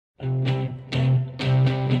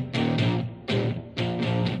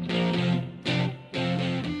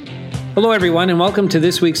Hello, everyone, and welcome to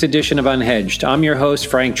this week's edition of Unhedged. I'm your host,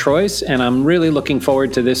 Frank Troyes, and I'm really looking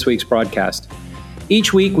forward to this week's broadcast.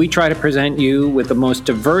 Each week, we try to present you with the most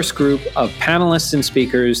diverse group of panelists and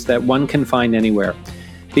speakers that one can find anywhere.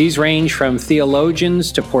 These range from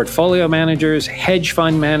theologians to portfolio managers, hedge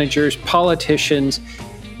fund managers, politicians,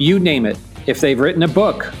 you name it. If they've written a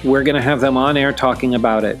book, we're going to have them on air talking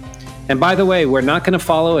about it. And by the way, we're not going to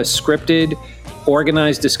follow a scripted,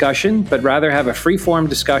 organized discussion, but rather have a free-form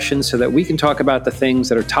discussion so that we can talk about the things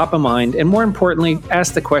that are top of mind and, more importantly,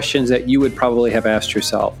 ask the questions that you would probably have asked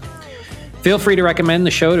yourself. Feel free to recommend the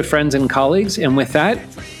show to friends and colleagues. And with that,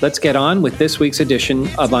 let's get on with this week's edition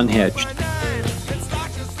of Unhedged.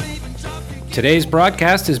 Today's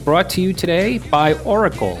broadcast is brought to you today by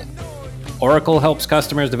Oracle. Oracle helps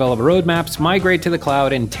customers develop roadmaps, migrate to the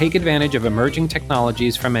cloud, and take advantage of emerging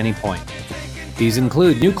technologies from any point. These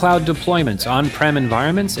include new cloud deployments, on-prem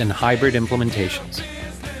environments, and hybrid implementations.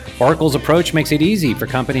 Oracle's approach makes it easy for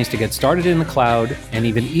companies to get started in the cloud and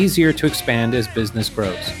even easier to expand as business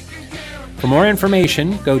grows. For more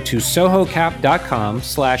information, go to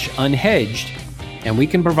sohocap.com/unhedged, and we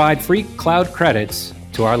can provide free cloud credits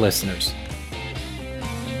to our listeners.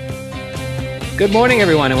 Good morning,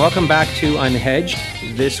 everyone, and welcome back to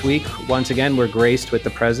Unhedged. This week, once again, we're graced with the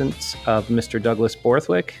presence of Mr. Douglas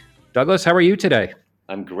Borthwick. Douglas, how are you today?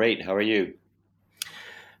 I'm great. How are you?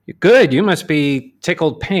 Good. You must be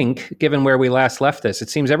tickled pink, given where we last left this. It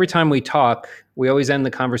seems every time we talk, we always end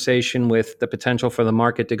the conversation with the potential for the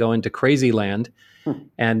market to go into crazy land.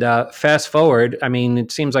 And fast forward, I mean, it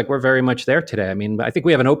seems like we're very much there today. I mean, I think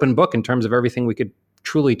we have an open book in terms of everything we could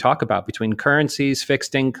truly talk about between currencies,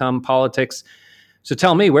 fixed income, politics. So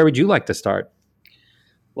tell me, where would you like to start?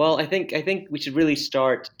 Well, I think we should really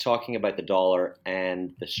start talking about the dollar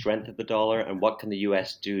and the strength of the dollar and what can the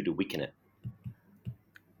US do to weaken it.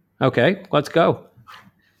 Okay, let's go.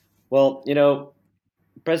 Well,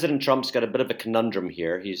 President Trump's got a bit of a conundrum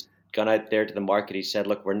here. He's gone out there to the market. He said,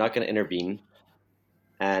 look, we're not going to intervene.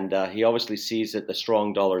 And he obviously sees that the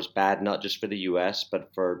strong dollar is bad, not just for the US, but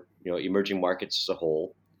for emerging markets as a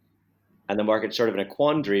whole. And the market's sort of in a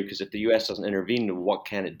quandary because if the US doesn't intervene, what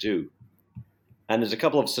can it do? And there's a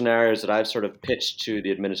couple of scenarios that I've sort of pitched to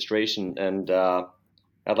the administration, and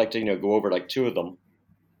I'd like to go over like two of them.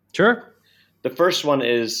 Sure. The first one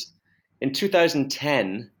is in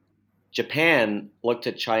 2010, Japan looked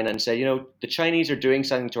at China and said, the Chinese are doing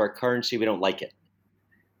something to our currency. We don't like it.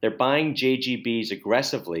 They're buying JGBs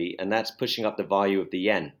aggressively, and that's pushing up the value of the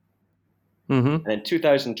yen. Mm-hmm. And in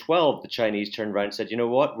 2012, the Chinese turned around and said, you know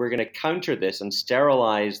what, we're going to counter this and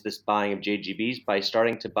sterilize this buying of JGBs by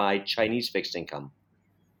starting to buy Chinese fixed income.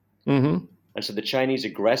 Mm-hmm. And so the Chinese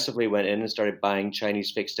aggressively went in and started buying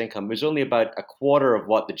Chinese fixed income. It was only about a quarter of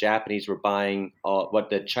what the Japanese were buying, what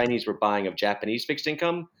the Chinese were buying of Japanese fixed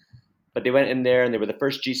income. But they went in there and they were the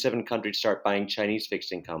first G7 country to start buying Chinese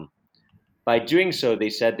fixed income. By doing so, they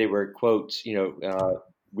said they were, quote,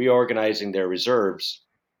 reorganizing their reserves.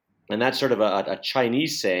 And that's sort of a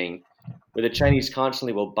Chinese saying, where the Chinese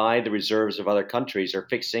constantly will buy the reserves of other countries or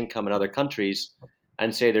fixed income in other countries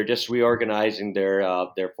and say they're just reorganizing their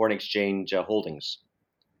foreign exchange holdings.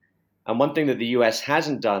 And one thing that the U.S.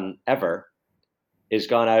 hasn't done ever is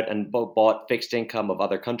gone out and bought fixed income of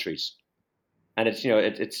other countries. And it's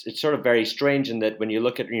it's sort of very strange in that when you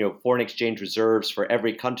look at foreign exchange reserves for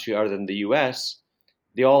every country other than the U.S.,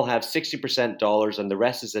 they all have 60% dollars and the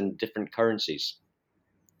rest is in different currencies.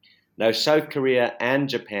 Now, South Korea and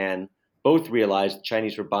Japan both realized the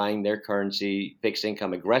Chinese were buying their currency fixed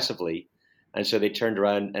income aggressively, and so they turned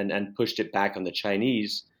around and pushed it back on the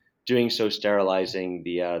Chinese, doing so sterilizing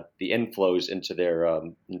the inflows into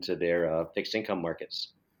their fixed income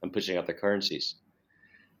markets and pushing up the currencies.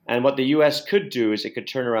 And what the U.S. could do is it could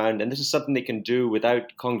turn around, and this is something they can do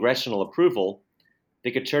without congressional approval. They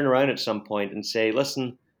could turn around at some point and say,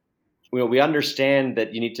 listen, we understand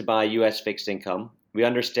that you need to buy U.S. fixed income. We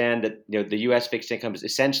understand that the U.S. fixed income is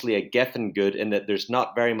essentially a Geffen good in that there's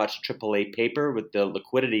not very much AAA paper with the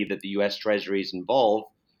liquidity that the U.S. Treasuries involve.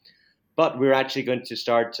 But we're actually going to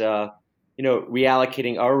start,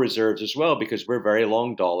 reallocating our reserves as well because we're very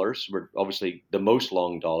long dollars. We're obviously the most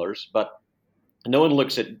long dollars, but no one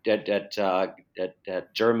looks at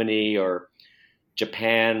Germany or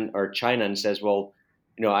Japan or China and says, well,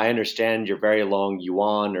 I understand you're very long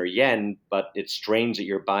yuan or yen, but it's strange that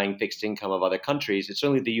you're buying fixed income of other countries. It's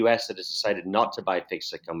only the U.S. that has decided not to buy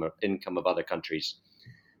fixed income of other countries.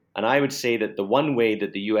 And I would say that the one way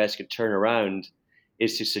that the U.S. could turn around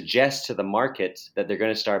is to suggest to the market that they're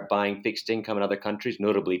going to start buying fixed income in other countries,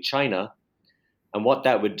 notably China. And what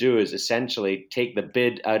that would do is essentially take the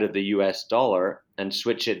bid out of the U.S. dollar and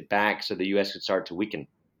switch it back so the U.S. could start to weaken.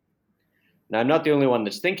 Now, I'm not the only one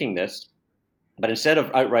that's thinking this, but instead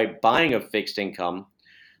of outright buying of fixed income,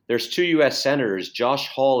 there's two US senators, Josh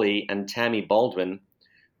Hawley and Tammy Baldwin,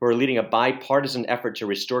 who are leading a bipartisan effort to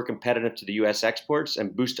restore competitiveness to the US exports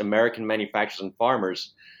and boost American manufacturers and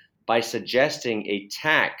farmers by suggesting a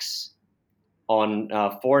tax on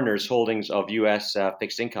foreigners' holdings of US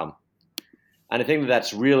fixed income. And I think that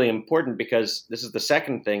that's really important because this is the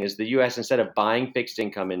second thing, is the US, instead of buying fixed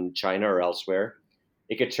income in China or elsewhere,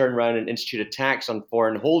 it could turn around and institute a tax on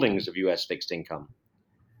foreign holdings of US fixed income.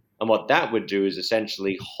 And what that would do is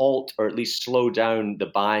essentially halt or at least slow down the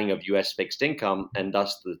buying of US fixed income and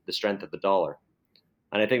thus the strength of the dollar.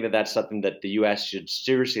 And I think that that's something that the US should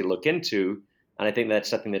seriously look into. And I think that's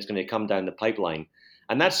something that's going to come down the pipeline.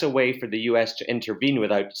 And that's a way for the US to intervene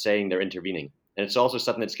without saying they're intervening. And it's also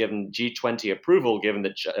something that's given G20 approval, given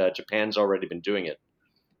that Japan's already been doing it.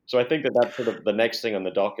 So I think that that's sort of the next thing on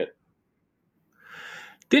the docket.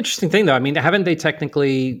 The interesting thing, though, I mean, haven't they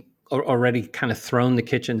technically already kind of thrown the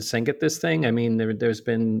kitchen sink at this thing? I mean, there's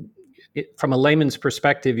been, from a layman's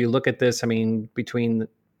perspective, you look at this, I mean, between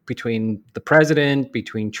the president,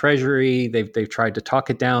 between Treasury, they've tried to talk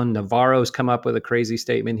it down. Navarro's come up with a crazy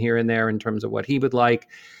statement here and there in terms of what he would like.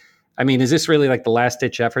 I mean, is this really like the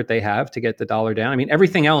last-ditch effort they have to get the dollar down? I mean,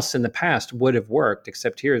 everything else in the past would have worked,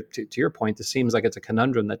 except here, to your point, it seems like it's a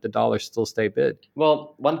conundrum that the dollar still stay bid.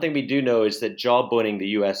 Well, one thing we do know is that jawboning the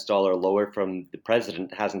US dollar lower from the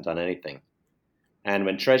president hasn't done anything. And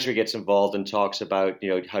when Treasury gets involved and talks about,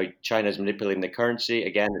 how China is manipulating the currency,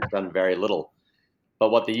 again, it's done very little.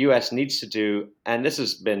 But what the US needs to do, and this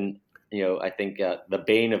has been, I think the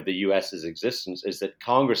bane of the US's existence, is that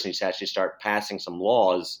Congress needs to actually start passing some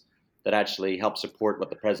laws that actually help support what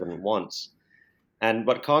the president wants. And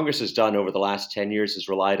what Congress has done over the last 10 years is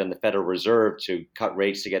relied on the Federal Reserve to cut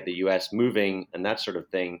rates to get the US moving and that sort of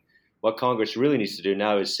thing. What Congress really needs to do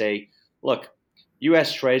now is say, look,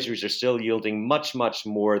 US treasuries are still yielding much, much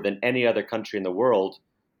more than any other country in the world,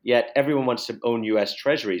 yet everyone wants to own US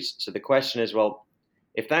treasuries. So the question is, well,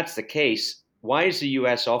 if that's the case, why is the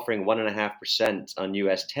US offering 1.5% on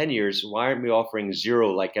US 10 years? Why aren't we offering zero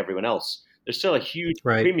like everyone else? There's still a huge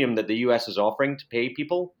premium that the US is offering to pay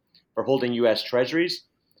people for holding US treasuries,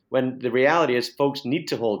 when the reality is folks need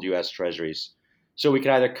to hold US treasuries. So we can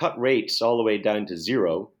either cut rates all the way down to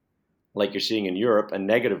zero, like you're seeing in Europe, and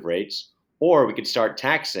negative rates, or we could start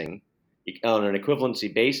taxing on an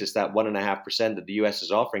equivalency basis that 1.5% that the US is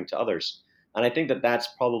offering to others. And I think that that's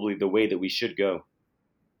probably the way that we should go.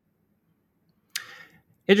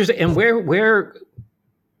 Interesting. And where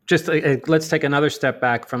just let's take another step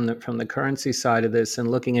back from the currency side of this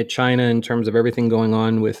and looking at China in terms of everything going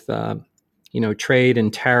on with trade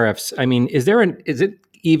and tariffs. I mean, is it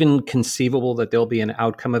even conceivable that there'll be an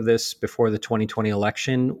outcome of this before the 2020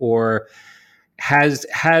 election, or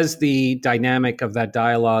has the dynamic of that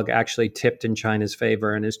dialogue actually tipped in China's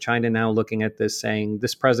favor? And is China now looking at this saying,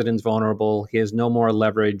 this president's vulnerable, he has no more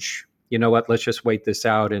leverage, you know what, let's just wait this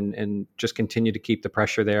out and just continue to keep the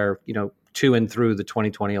pressure there, to and through the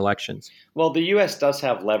 2020 elections? Well, the U.S. does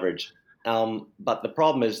have leverage, but the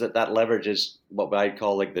problem is that leverage is what I'd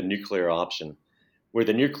call like the nuclear option, where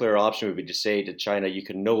the nuclear option would be to say to China, you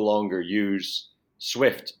can no longer use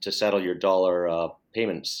SWIFT to settle your dollar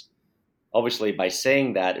payments. Obviously, by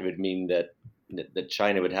saying that, it would mean that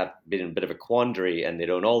China would have been in a bit of a quandary, and they'd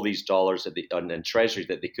own all these dollars and treasuries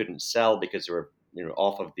that they couldn't sell because they were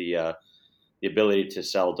off of the ability to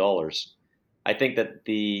sell dollars. I think that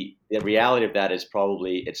the reality of that is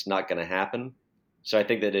probably it's not going to happen. So I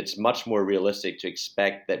think that it's much more realistic to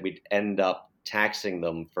expect that we'd end up taxing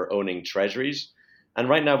them for owning treasuries. And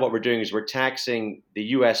right now what we're doing is we're taxing the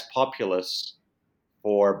US populace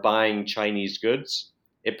for buying Chinese goods.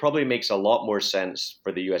 It probably makes a lot more sense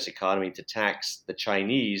for the US economy to tax the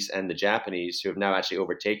Chinese and the Japanese, who have now actually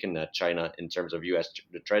overtaken China in terms of US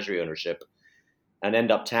treasury ownership, and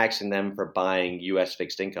end up taxing them for buying US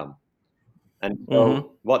fixed income. And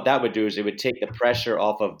so what that would do is it would take the pressure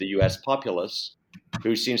off of the US populace,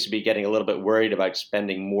 who seems to be getting a little bit worried about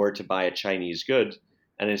spending more to buy a Chinese good,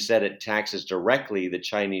 and instead it taxes directly the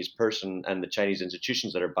Chinese person and the Chinese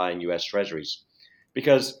institutions that are buying US treasuries.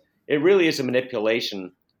 Because it really is a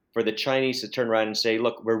manipulation for the Chinese to turn around and say,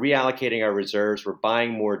 look, we're reallocating our reserves, we're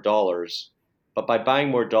buying more dollars, but by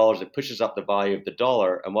buying more dollars, it pushes up the value of the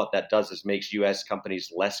dollar, and what that does is makes US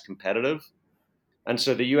companies less competitive. And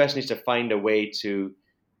so the US needs to find a way to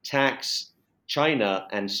tax China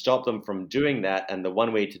and stop them from doing that. And the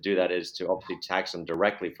one way to do that is to obviously tax them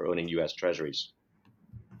directly for owning US treasuries.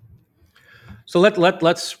 So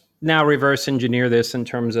let's now reverse engineer this in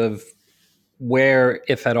terms of where,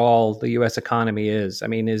 if at all, the U.S. economy is? I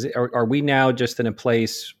mean, are we now just in a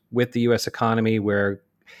place with the U.S. economy where,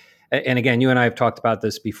 and again, you and I have talked about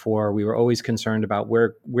this before, we were always concerned about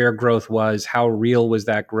where growth was, how real was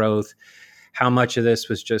that growth, how much of this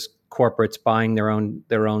was just corporates buying their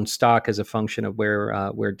own stock as a function of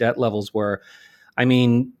where debt levels were. I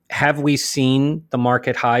mean, have we seen the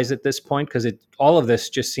market highs at this point? Because all of this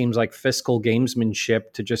just seems like fiscal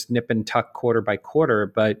gamesmanship to just nip and tuck quarter by quarter.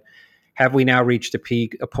 But have we now reached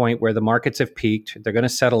a point where the markets have peaked? They're going to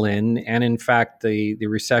settle in, and in fact, the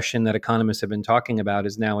recession that economists have been talking about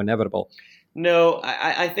is now inevitable. No,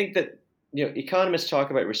 I think that economists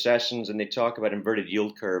talk about recessions and they talk about inverted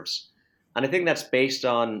yield curves, and I think that's based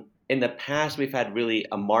on, in the past we've had really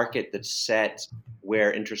a market that's set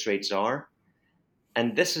where interest rates are.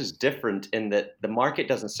 And this is different in that the market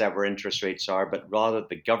doesn't set where interest rates are, but rather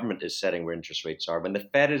the government is setting where interest rates are. When the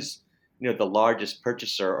Fed is, the largest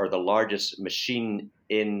purchaser or the largest machine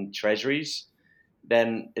in treasuries,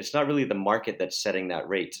 then it's not really the market that's setting that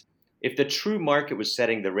rate. If the true market was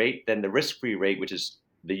setting the rate, then the risk-free rate, which is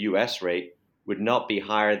the US rate, would not be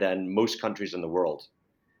higher than most countries in the world.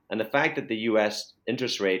 And the fact that the US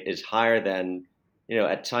interest rate is higher than,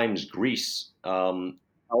 at times Greece,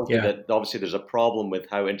 tells you that obviously there's a problem with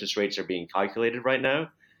how interest rates are being calculated right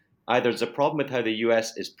now. Either there's a problem with how the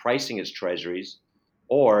US is pricing its treasuries,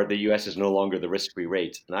 or the US is no longer the risk-free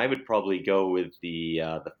rate. And I would probably go with the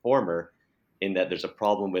former, in that there's a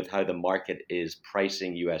problem with how the market is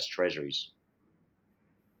pricing US treasuries.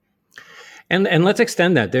 And let's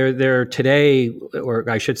extend that. There today, or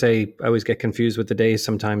I should say, I always get confused with the days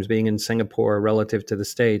sometimes being in Singapore relative to the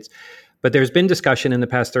States. But there's been discussion in the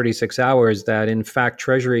past 36 hours that, in fact,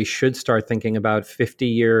 Treasury should start thinking about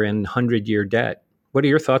 50-year and 100-year debt. What are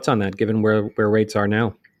your thoughts on that, given where rates are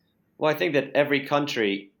now? Well, I think that every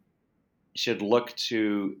country should look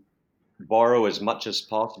to borrow as much as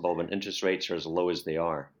possible when interest rates are as low as they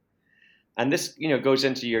are. And this, goes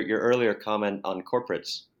into your earlier comment on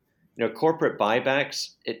corporates. Corporate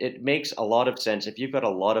buybacks, it makes a lot of sense. If you've got a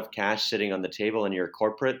lot of cash sitting on the table in your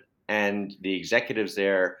corporate and the executives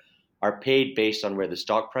there are paid based on where the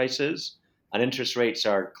stock price is and interest rates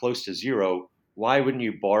are close to zero, why wouldn't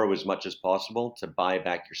you borrow as much as possible to buy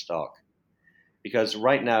back your stock? Because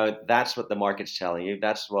right now, that's what the market's telling you.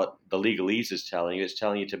 That's what the legalese is telling you. It's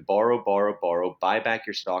telling you to borrow, buy back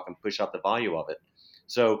your stock and push up the value of it.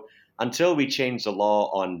 So until we change the law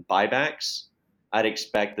on buybacks, I'd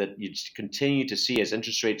expect that you'd continue to see, as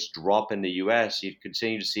interest rates drop in the US, you'd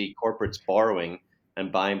continue to see corporates borrowing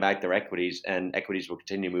and buying back their equities, and equities will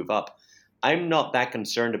continue to move up. I'm not that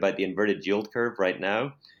concerned about the inverted yield curve right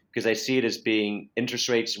now, because I see it as being interest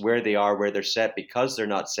rates where they are, where they're set, because they're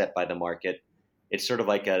not set by the market. It's sort of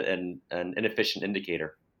like an inefficient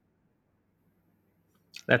indicator.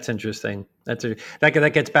 That's interesting.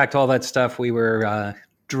 That gets back to all that stuff we were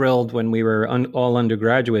drilled when we were all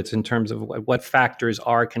undergraduates in terms of what factors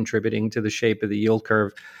are contributing to the shape of the yield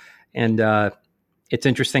curve. And it's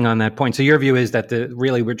interesting on that point. So your view is that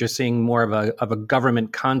really we're just seeing more of a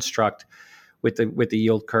government construct with the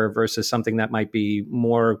yield curve versus something that might be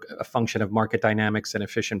more a function of market dynamics and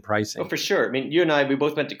efficient pricing. Oh, for sure. I mean, you and I, we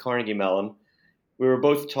both went to Carnegie Mellon. We were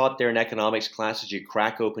both taught there in economics classes, you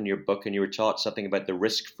crack open your book and you were taught something about the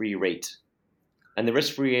risk-free rate. And the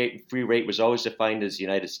risk-free rate was always defined as the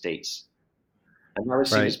United States. And that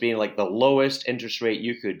was seen as being like the lowest interest rate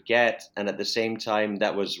you could get. And at the same time,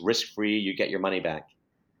 that was risk-free, you get your money back.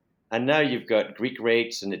 And now you've got Greek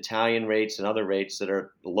rates and Italian rates and other rates that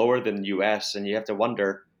are lower than the US. And you have to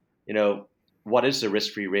wonder, what is the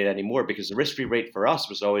risk-free rate anymore? Because the risk-free rate for us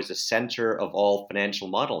was always the center of all financial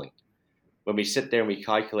modeling. When we sit there and we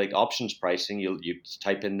calculate options pricing, you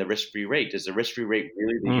type in the risk-free rate. Is the risk-free rate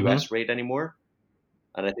really the US rate anymore?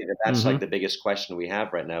 And I think that's like the biggest question we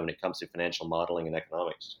have right now when it comes to financial modeling and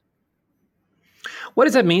economics. What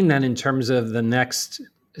does that mean then in terms of the next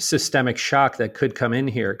systemic shock that could come in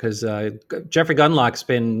here? Because Jeffrey Gundlach's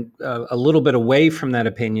been a little bit away from that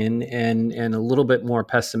opinion and a little bit more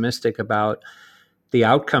pessimistic about the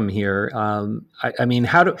outcome here. I mean,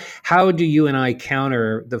 how do you and I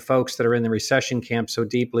counter the folks that are in the recession camp so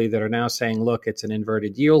deeply that are now saying, look, it's an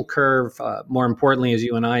inverted yield curve? More importantly, as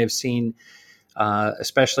you and I have seen,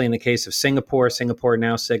 especially in the case of Singapore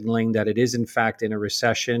now signaling that it is in fact in a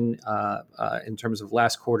recession in terms of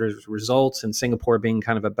last quarter's results, and Singapore being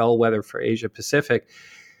kind of a bellwether for Asia Pacific.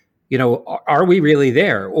 Are we really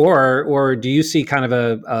there, or do you see kind of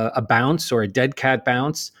a bounce or a dead cat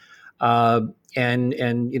bounce, and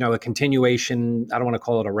a continuation? I don't want to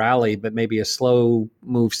call it a rally, but maybe a slow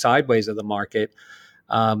move sideways of the market.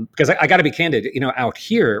 Because I got to be candid, out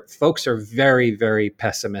here, folks are very, very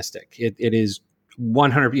pessimistic. It is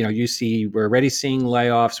 100. We're already seeing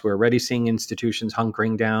layoffs. We're already seeing institutions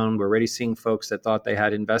hunkering down. We're already seeing folks that thought they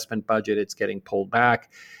had investment budget. It's getting pulled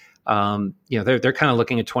back. They're kind of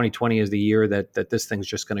looking at 2020 as the year that this thing's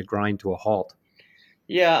just going to grind to a halt.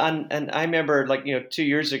 Yeah, and I remember 2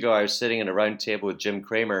 years ago I was sitting in a round table with Jim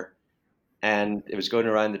Cramer, and it was going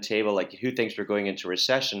around the table like, who thinks we're going into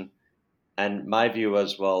recession? And my view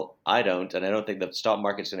was, well, I don't, and I don't think the stock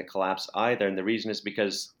market's going to collapse either. And the reason is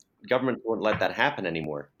because government won't let that happen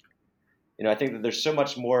anymore. I think that there's so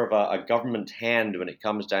much more of a government hand when it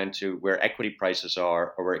comes down to where equity prices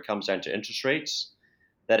are or where it comes down to interest rates,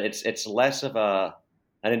 that it's less of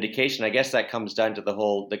an indication. I guess that comes down to the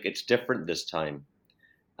whole, like, it's different this time.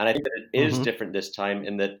 And I think that it is different this time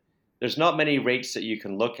in that there's not many rates that you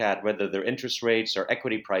can look at, whether they're interest rates or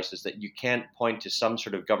equity prices, that you can't point to some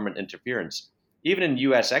sort of government interference. Even in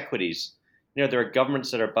U.S. equities, there are governments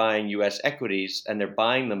that are buying U.S. equities, and they're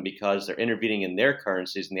buying them because they're intervening in their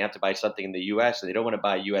currencies, and they have to buy something in the U.S., and they don't want to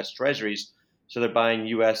buy U.S. treasuries, so they're buying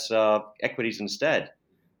U.S. Equities instead.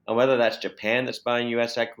 And whether that's Japan that's buying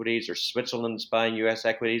U.S. equities or Switzerland that's buying U.S.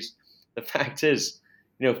 equities, the fact is,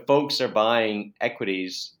 folks are buying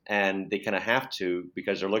equities and they kind of have to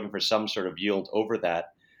because they're looking for some sort of yield over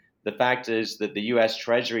that. The fact is that the U.S.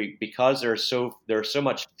 Treasury, because there are so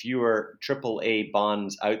much fewer AAA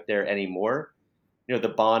bonds out there anymore,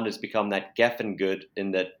 the bond has become that Geffen good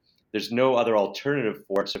in that there's no other alternative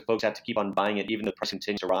for it. So folks have to keep on buying it even though the price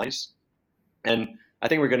continues to rise. And I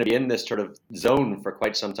think we're going to be in this sort of zone for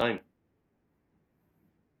quite some time.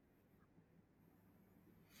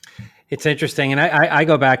 It's interesting. And I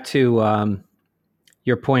go back to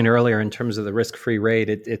your point earlier in terms of the risk-free rate.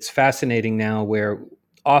 It's fascinating now where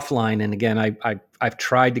offline, and again, I've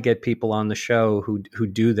tried to get people on the show who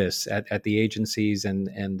do this at the agencies and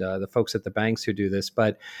the folks at the banks who do this,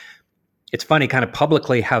 but it's funny kind of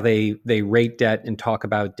publicly how they rate debt and talk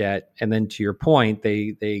about debt. And then to your point,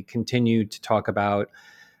 they continue to talk about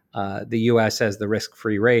the U.S. as the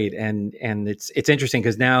risk-free rate. And it's interesting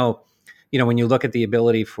because now, when you look at the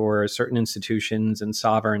ability for certain institutions and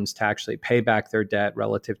sovereigns to actually pay back their debt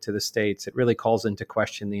relative to the states, it really calls into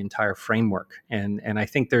question the entire framework. And I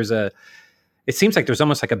think it seems like there's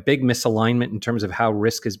almost like a big misalignment in terms of how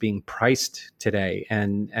risk is being priced today.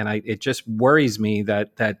 And it just worries me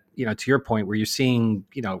that to your point, where you're seeing,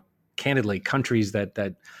 candidly, countries that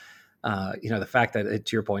the fact that,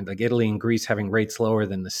 to your point, like Italy and Greece having rates lower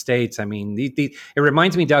than the States. I mean, it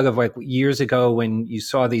reminds me, Doug, of like years ago when you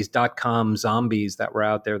saw these .com zombies that were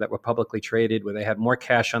out there that were publicly traded, where they had more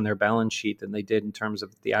cash on their balance sheet than they did in terms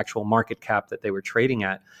of the actual market cap that they were trading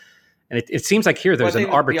at. And it seems like here there's an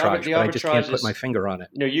arbitrage, but I just can't put my finger on it.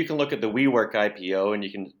 You can look at the WeWork IPO and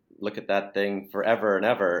you can look at that thing forever and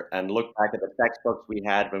ever and look back at the textbooks we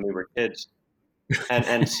had when we were kids.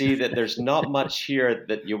 and see that there's not much here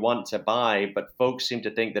that you want to buy, but folks seem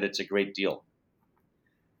to think that it's a great deal.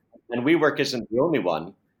 And WeWork isn't the only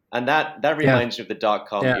one. And that reminds me of the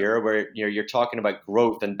 .com era where you're talking about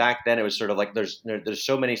growth. And back then it was sort of like there's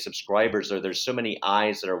so many subscribers or there's so many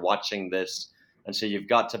eyes that are watching this. And so you've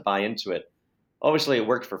got to buy into it. Obviously it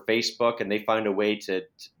worked for Facebook and they found a way to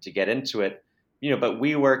get into it. But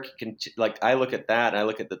WeWork, I look at that, and I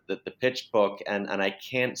look at the pitch book and I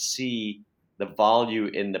can't see the value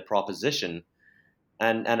in the proposition,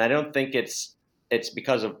 and I don't think it's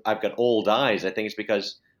because I've got old eyes. I think it's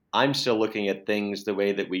because I'm still looking at things the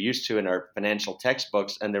way that we used to in our financial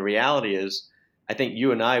textbooks. And the reality is, I think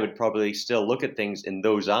you and I would probably still look at things in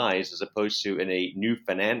those eyes as opposed to in a new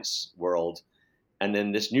finance world. And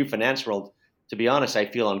in this new finance world, to be honest, I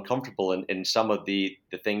feel uncomfortable in some of the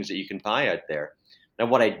things that you can buy out there. Now,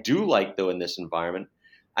 what I do like though in this environment,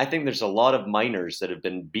 I think there's a lot of miners that have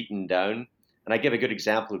been beaten down. And I give a good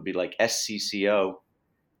example would be like SCCO,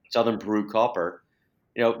 Southern Peru Copper.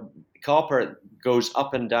 Copper goes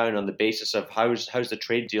up and down on the basis of how's the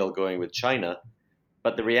trade deal going with China.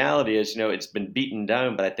 But the reality is, it's been beaten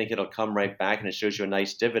down, but I think it'll come right back and it shows you a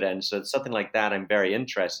nice dividend. So it's something like that I'm very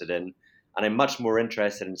interested in. And I'm much more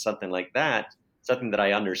interested in something like that, something that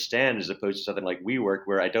I understand as opposed to something like WeWork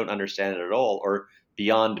where I don't understand it at all, or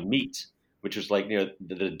Beyond Meat, which was like,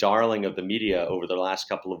 the darling of the media over the last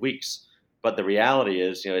couple of weeks. But the reality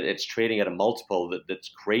is, it's trading at a multiple that's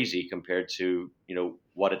crazy compared to,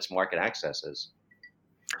 what its market access is.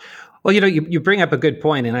 Well, you bring up a good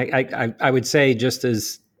point, and I would say just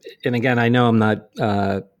as, and again, I know I'm not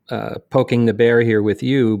poking the bear here with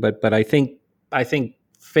you, but I think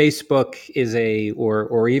Facebook is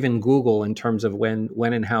or even Google in terms of when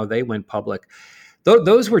and how they went public.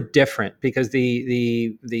 Those were different because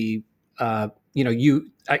the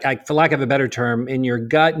for lack of a better term, in your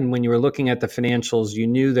gut, and when you were looking at the financials, you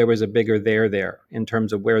knew there was a bigger there in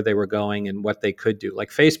terms of where they were going and what they could do.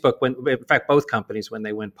 Like Facebook, in fact, both companies, when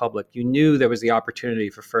they went public, you knew there was the opportunity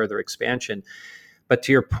for further expansion. But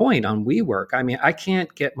to your point on WeWork, I mean, I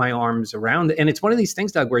can't get my arms around it. And it's one of these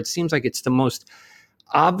things, Doug, where it seems like it's the most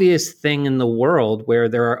obvious thing in the world, where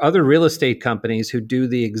there are other real estate companies who do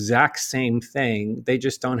the exact same thing. They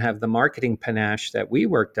just don't have the marketing panache that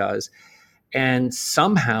WeWork does. And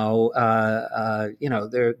somehow,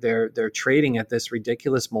 they're trading at this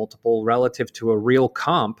ridiculous multiple relative to a real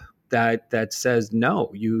comp that says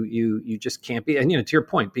no, you just can't be. And to your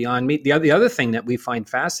point, beyond meat. The other thing that we find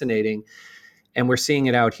fascinating, and we're seeing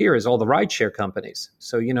it out here, is all the rideshare companies.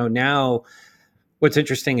 So now, what's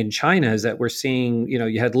interesting in China is that we're seeing,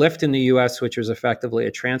 you had Lyft in the US, which was effectively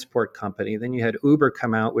a transport company. Then you had Uber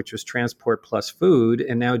come out, which was transport plus food.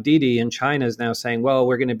 And now Didi in China is now saying, well,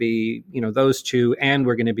 we're going to be, those two, and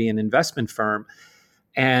we're going to be an investment firm.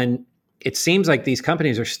 And it seems like these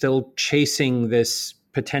companies are still chasing this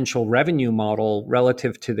potential revenue model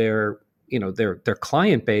relative to their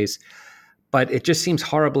client base, but it just seems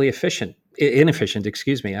horribly inefficient,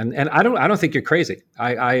 excuse me. And I don't think you're crazy.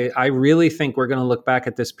 I really think we're going to look back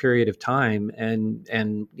at this period of time, and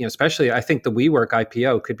especially I think the WeWork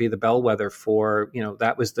IPO could be the bellwether for,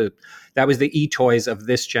 that was the e-toys of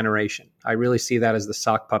this generation. I really see that as the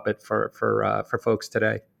sock puppet for folks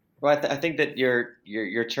today. Well, I think that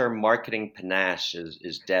your term marketing panache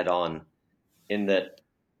is dead on, in that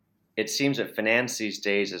it seems that finance these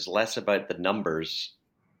days is less about the numbers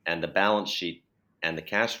and the balance sheet and the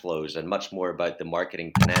cash flows, and much more about the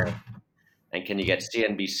marketing panache. And can you get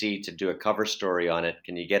CNBC to do a cover story on it?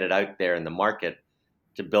 Can you get it out there in the market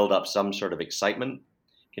to build up some sort of excitement?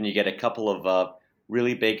 Can you get a couple of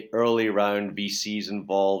really big early round VCs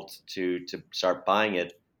involved to start buying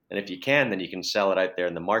it? And if you can, then you can sell it out there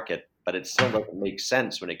in the market. But it still doesn't make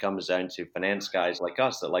sense when it comes down to finance guys like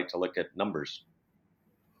us that like to look at numbers.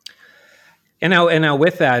 And now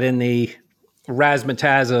with that, in the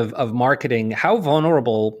razzmatazz of marketing, how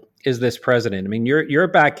vulnerable is this president? I mean, you're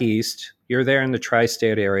back east. You're there in the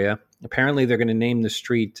tri-state area. Apparently, they're going to name the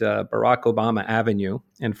street Barack Obama Avenue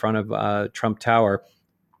in front of Trump Tower,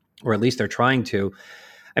 or at least they're trying to.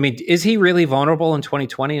 I mean, is he really vulnerable in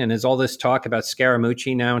 2020? And is all this talk about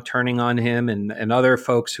Scaramucci now turning on him, and other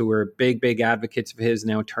folks who were big advocates of his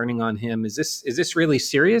now turning on him? Is this really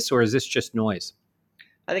serious, or is this just noise?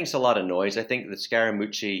 I think it's a lot of noise. I think that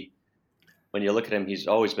Scaramucci, when you look at him, he's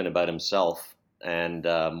always been about himself and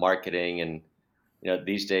marketing, and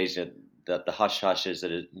these days the hush hush is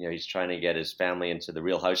that he's trying to get his family into the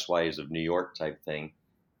Real Housewives of New York type thing.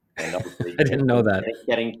 And obviously, I didn't know that.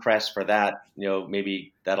 Getting press for that,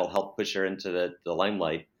 maybe that'll help push her into the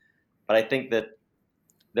limelight. But I think that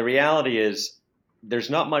the reality is there's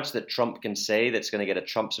not much that Trump can say that's going to get a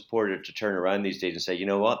Trump supporter to turn around these days and say, you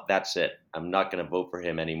know what, that's it. I'm not going to vote for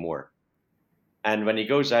him anymore. And when he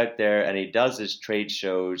goes out there and he does his trade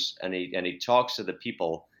shows and he talks to the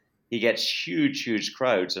people, he gets huge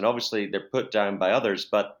crowds. And obviously they're put down by others,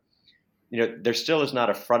 but there still is not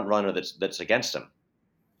a front runner that's against him.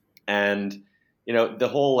 And the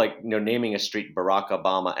whole naming a street Barack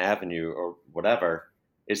Obama Avenue or whatever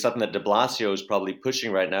is something that de Blasio is probably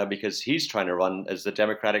pushing right now, because he's trying to run as the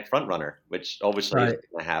Democratic front runner, which obviously isn't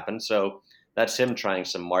going to happen. So that's him trying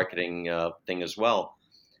some marketing thing as well.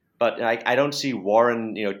 But I don't see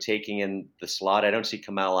Warren, taking in the slot. I don't see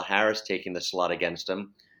Kamala Harris taking the slot against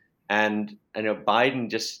him. And I know Biden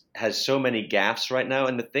just has so many gaffes right now.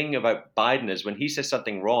 And the thing about Biden is when he says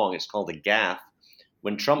something wrong, it's called a gaffe.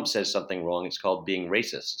 When Trump says something wrong, it's called being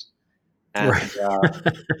racist. And, right.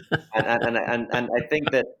 and I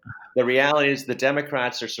think that the reality is the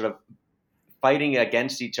Democrats are sort of fighting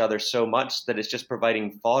against each other so much that it's just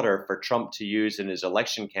providing fodder for Trump to use in his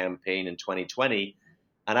election campaign in 2020.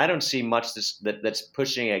 And I don't see much that's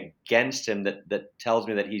pushing against him that tells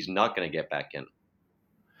me that he's not going to get back in.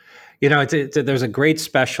 There's a great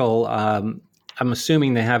special. I'm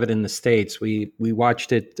assuming they have it in the States. We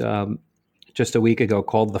watched it just a week ago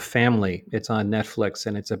called The Family. It's on Netflix,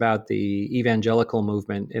 and it's about the evangelical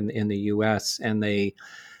movement in the U.S. And the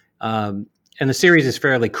series is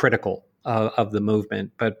fairly critical of the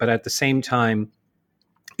movement, but at the same time,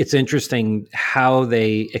 it's interesting how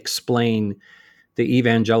they explain the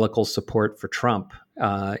evangelical support for Trump,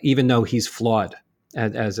 even though he's flawed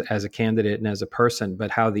as a candidate and as a person,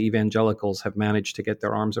 but how the evangelicals have managed to get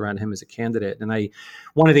their arms around him as a candidate. And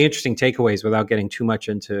one of the interesting takeaways, without getting too much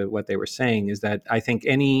into what they were saying, is that I think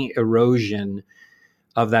any erosion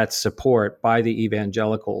of that support by the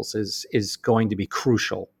evangelicals is going to be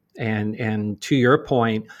crucial. And to your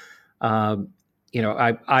point,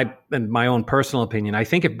 in my own personal opinion, I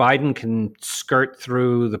think if Biden can skirt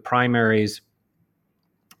through the primaries,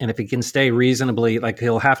 and if he can stay reasonably, like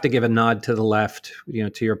he'll have to give a nod to the left,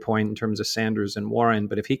 to your point in terms of Sanders and Warren.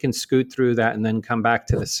 But if he can scoot through that and then come back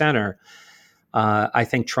to the center, I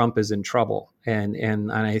think Trump is in trouble.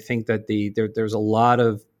 And I think that there's a lot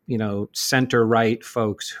of center right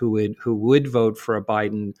folks who would vote for a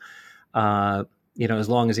Biden. As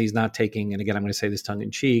long as he's not taking, and again, I'm going to say this tongue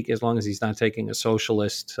in cheek, as long as he's not taking a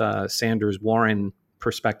socialist Sanders Warren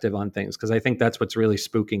perspective on things, because I think that's what's really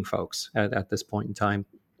spooking folks at this point in time.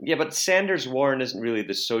 Yeah, but Sanders Warren isn't really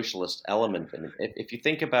the socialist element. And if you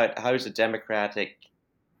think about how is the Democratic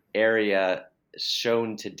area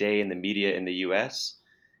shown today in the media in the U.S.,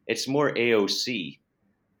 it's more AOC,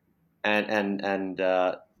 and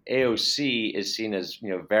AOC is seen as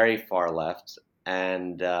very far left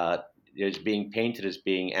and is being painted as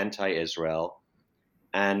being anti-Israel,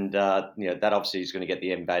 and that obviously is going to get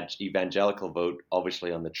the evangelical vote,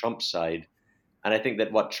 obviously on the Trump side. And I think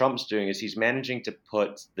that what Trump's doing is he's managing to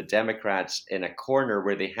put the Democrats in a corner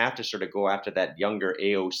where they have to sort of go after that younger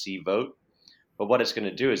AOC vote. But what it's going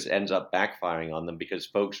to do is it ends up backfiring on them, because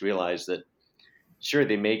folks realize that, sure,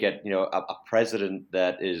 they may get a president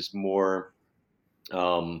that is more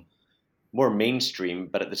mainstream,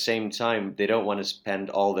 but at the same time, they don't want to spend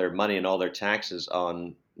all their money and all their taxes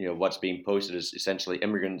on what's being posted as essentially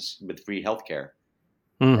immigrants with free healthcare.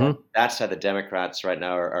 Mm-hmm. That's how the Democrats right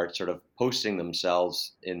now are sort of posting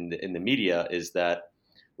themselves in the media, is that,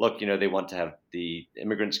 look, they want to have the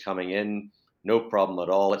immigrants coming in, no problem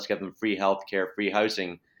at all. Let's give them free healthcare, free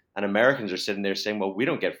housing. And Americans are sitting there saying, well, we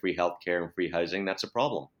don't get free healthcare and free housing. That's a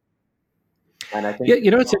problem. And I think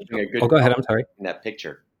it's a good. Go ahead. I'm sorry. In that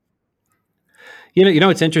picture.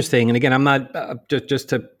 It's interesting, and again, I'm not just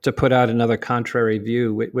to put out another contrary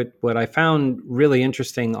view. What I found really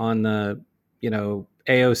interesting on the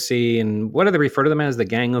AOC, and what do they refer to them as, the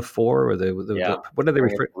Gang of Four, or the what do they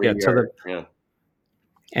refer?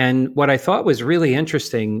 And what I thought was really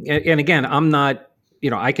interesting, and again, I'm not,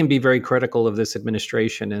 I can be very critical of this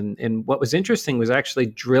administration, and what was interesting was actually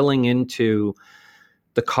drilling into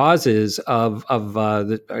the causes of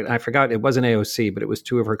I forgot, it wasn't AOC, but it was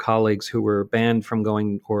two of her colleagues who were banned from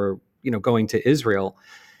going to Israel.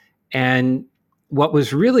 And what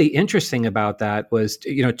was really interesting about that was,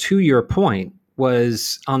 to your point,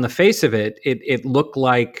 was on the face of it, it looked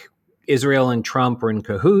like Israel and Trump were in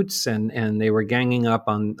cahoots, and they were ganging up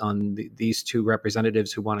on these two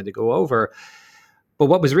representatives who wanted to go over. But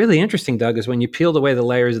what was really interesting, Doug, is when you peeled away the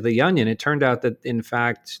layers of the onion, it turned out that, in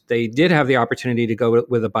fact, they did have the opportunity to go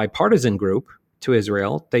with a bipartisan group to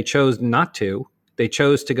Israel. They chose not to. They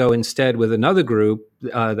chose to go instead with another group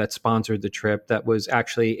that sponsored the trip that was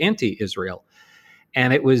actually anti-Israel.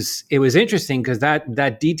 And it was interesting because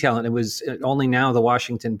that detail, and it was only now the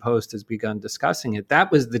Washington Post has begun discussing it.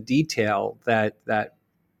 That was the detail that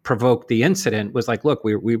provoked the incident. Was like, look,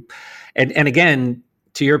 and again,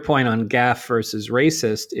 to your point on gaffe versus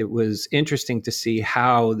racist, it was interesting to see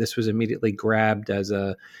how this was immediately grabbed as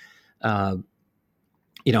an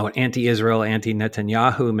anti-Israel,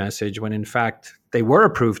 anti-Netanyahu message, when in fact they were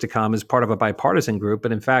approved to come as part of a bipartisan group,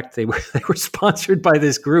 but in fact they were sponsored by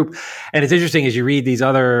this group. And it's interesting as you read these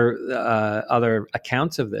other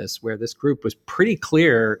accounts of this, where this group was pretty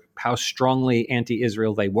clear how strongly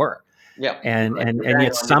anti-Israel they were. Yeah, and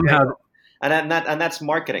yet somehow, and that's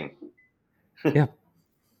marketing. Yeah.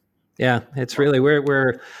 Yeah, it's really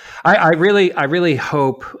I really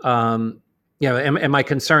hope, and my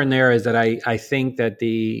concern there is that I think that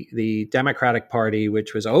the Democratic Party,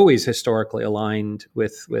 which was always historically aligned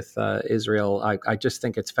with Israel, I just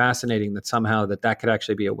think it's fascinating that somehow that could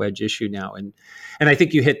actually be a wedge issue now. And I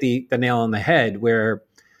think you hit the nail on the head, where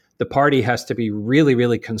the party has to be really,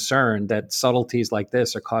 really concerned that subtleties like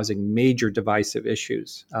this are causing major divisive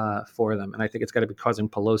issues for them. And I think it's got to be causing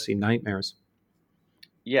Pelosi nightmares.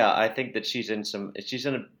 Yeah, I think that she's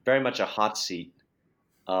in very much a hot seat,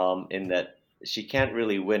 in that she can't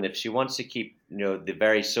really win. If she wants to keep, the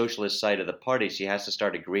very socialist side of the party, she has to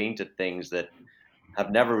start agreeing to things that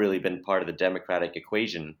have never really been part of the Democratic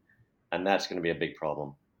equation, and that's going to be a big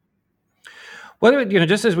problem. What,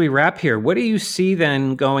 just as we wrap here, what do you see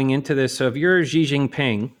then going into this? So if you're Xi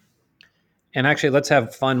Jinping, and actually let's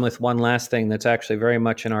have fun with one last thing that's actually very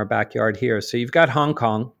much in our backyard here. So you've got Hong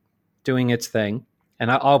Kong doing its thing. And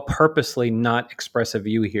I'll purposely not express a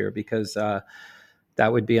view here because that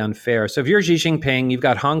would be unfair. So if you're Xi Jinping, you've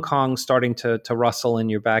got Hong Kong starting to rustle in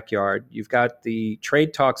your backyard. You've got the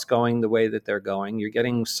trade talks going the way that they're going. You're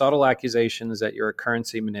getting subtle accusations that you're a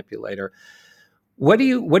currency manipulator. What do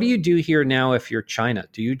you do here now if you're China?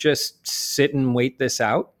 Do you just sit and wait this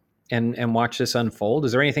out and watch this unfold?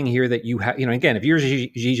 Is there anything here that you have, again, if you're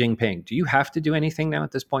Xi Jinping, do you have to do anything now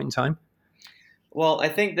at this point in time? Well, I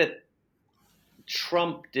think that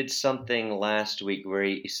Trump did something last week where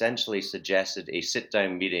he essentially suggested a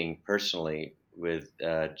sit-down meeting personally with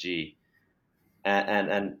Xi,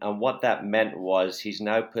 and what that meant was he's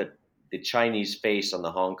now put the Chinese face on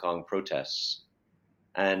the Hong Kong protests,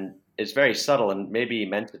 and it's very subtle, and maybe he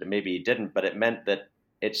meant it, and maybe he didn't, but it meant that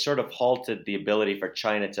it sort of halted the ability for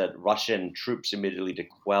China to rush in troops immediately to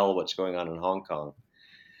quell what's going on in Hong Kong.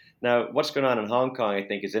 Now, what's going on in Hong Kong, I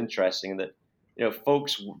think, is interesting. That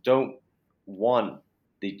folks don't want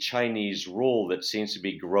the Chinese rule that seems to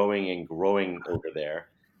be growing and growing over there,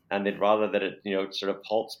 and they'd rather that it sort of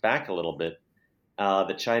halts back a little bit.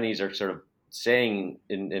 The Chinese are sort of saying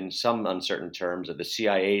in some uncertain terms that the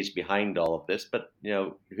CIA is behind all of this, but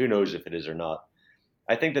who knows if it is or not.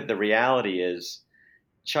 I think that the reality is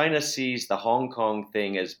China sees the Hong Kong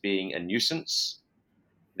thing as being a nuisance.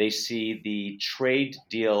 They see the trade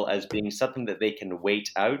deal as being something that they can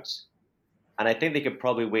wait out. And I think they could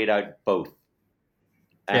probably wait out both.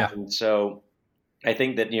 Yeah. And so I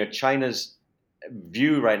think that China's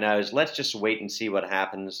view right now is let's just wait and see what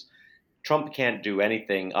happens. Trump can't do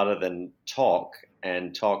anything other than talk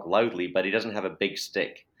and talk loudly, but he doesn't have a big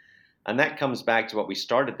stick. And that comes back to what we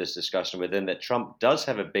started this discussion with, in that Trump does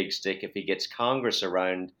have a big stick if he gets Congress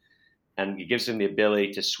around and he gives them the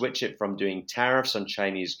ability to switch it from doing tariffs on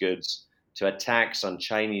Chinese goods to a tax on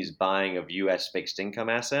Chinese buying of U.S. fixed income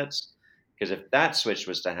assets. Because if that switch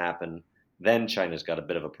was to happen, then China's got a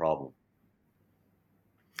bit of a problem.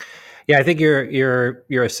 Yeah, I think your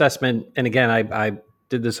assessment, and again, I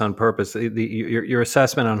did this on purpose. Your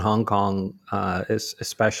assessment on Hong Kong,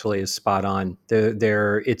 especially, is spot on.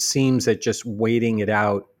 It seems that just waiting it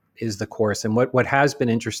out is the course. And what has been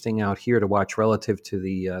interesting out here to watch relative to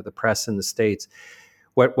the press in the States,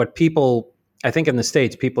 what people, I think in the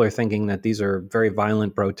States, people are thinking that these are very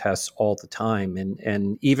violent protests all the time,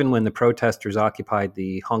 and even when the protesters occupied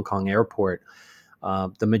the Hong Kong airport,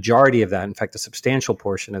 the majority of that, in fact, a substantial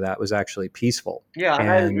portion of that, was actually peaceful. Yeah,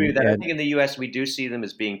 and I agree with that. I think in the U.S. we do see them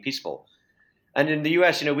as being peaceful, and in the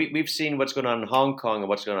U.S., we've seen what's going on in Hong Kong and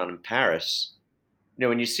what's going on in Paris.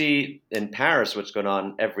 When you see in Paris what's going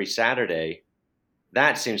on every Saturday,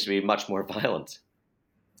 that seems to be much more violent.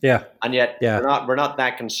 Yeah, and yet we're not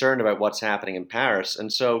that concerned about what's happening in Paris,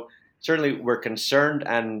 and so certainly we're concerned,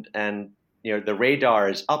 and the radar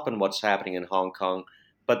is up on what's happening in Hong Kong.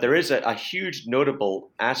 But there is a huge notable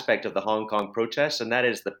aspect of the Hong Kong protests, and that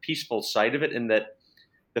is the peaceful side of it, in that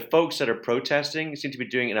the folks that are protesting seem to be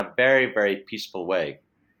doing it in a very, very peaceful way.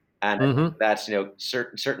 And that's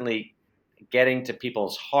certainly getting to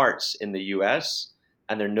people's hearts in the U.S.,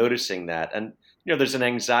 and they're noticing that. And there's an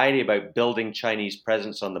anxiety about building Chinese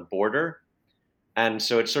presence on the border. And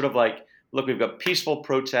so it's sort of like, look, we've got peaceful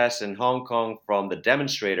protests in Hong Kong from the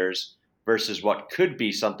demonstrators versus what could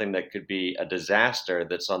be something that could be a disaster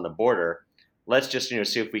that's on the border. Let's just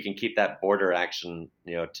see if we can keep that border action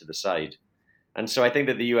to the side. And so I think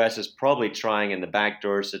that the U.S. is probably trying in the back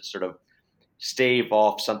doors to sort of stave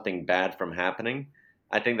off something bad from happening.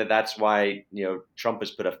 I think that that's why Trump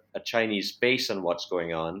has put a Chinese face on what's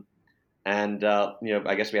going on, and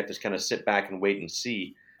I guess we have to kind of sit back and wait and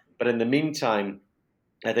see. But in the meantime,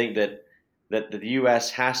 I think that the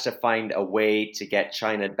U.S. has to find a way to get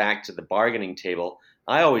China back to the bargaining table.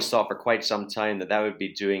 I always thought for quite some time that would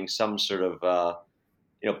be doing some sort of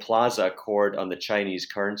plaza accord on the Chinese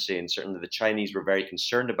currency, and certainly the Chinese were very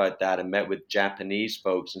concerned about that and met with Japanese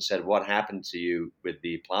folks and said, "What happened to you with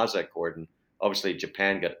the plaza accord?" And obviously,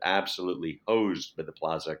 Japan got absolutely hosed with the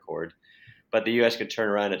plaza accord. But the U.S. could turn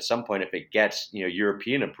around at some point if it gets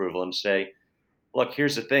European approval and say, "Look,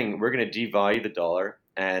 here's the thing: we're going to devalue the dollar,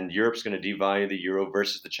 and Europe's going to devalue the euro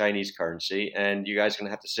versus the Chinese currency, and you guys are going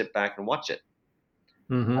to have to sit back and watch it."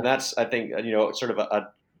 And that's, I think, sort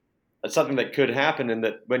of something that could happen. And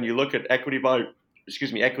that when you look at equity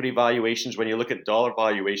valuations, when you look at dollar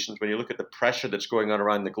valuations, when you look at the pressure that's going on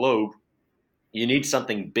around the globe, you need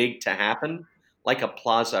something big to happen, like a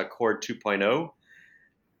Plaza Accord 2.0,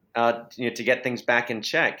 to get things back in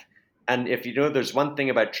check. And if there's one thing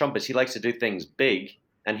about Trump is he likes to do things big,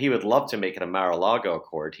 and he would love to make it a Mar-a-Lago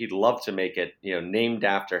Accord. He'd love to make it, named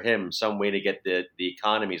after him, some way to get the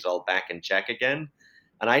economies all back in check again.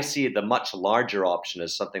 And I see the much larger option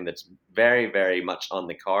as something that's very, very much on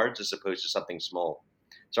the cards as opposed to something small.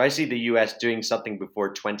 So I see the U.S. doing something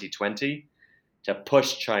before 2020 to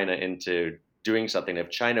push China into doing something.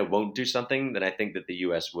 If China won't do something, then I think that the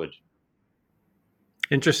U.S. would.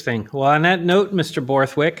 Interesting. Well, on that note, Mr.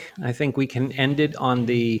 Borthwick, I think we can end it on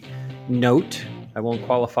the note I won't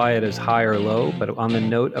qualify it as high or low, but on the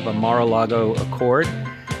note of a Mar-a-Lago Accord.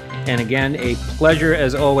 And again, a pleasure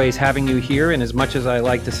as always having you here. And as much as I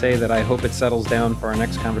like to say that I hope it settles down for our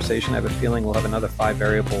next conversation, I have a feeling we'll have another 5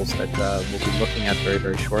 variables that we'll be looking at very,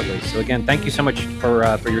 very shortly. So again, thank you so much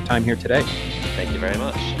for your time here today. Thank you very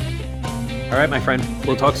much. All right, my friend.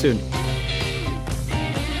 We'll talk soon.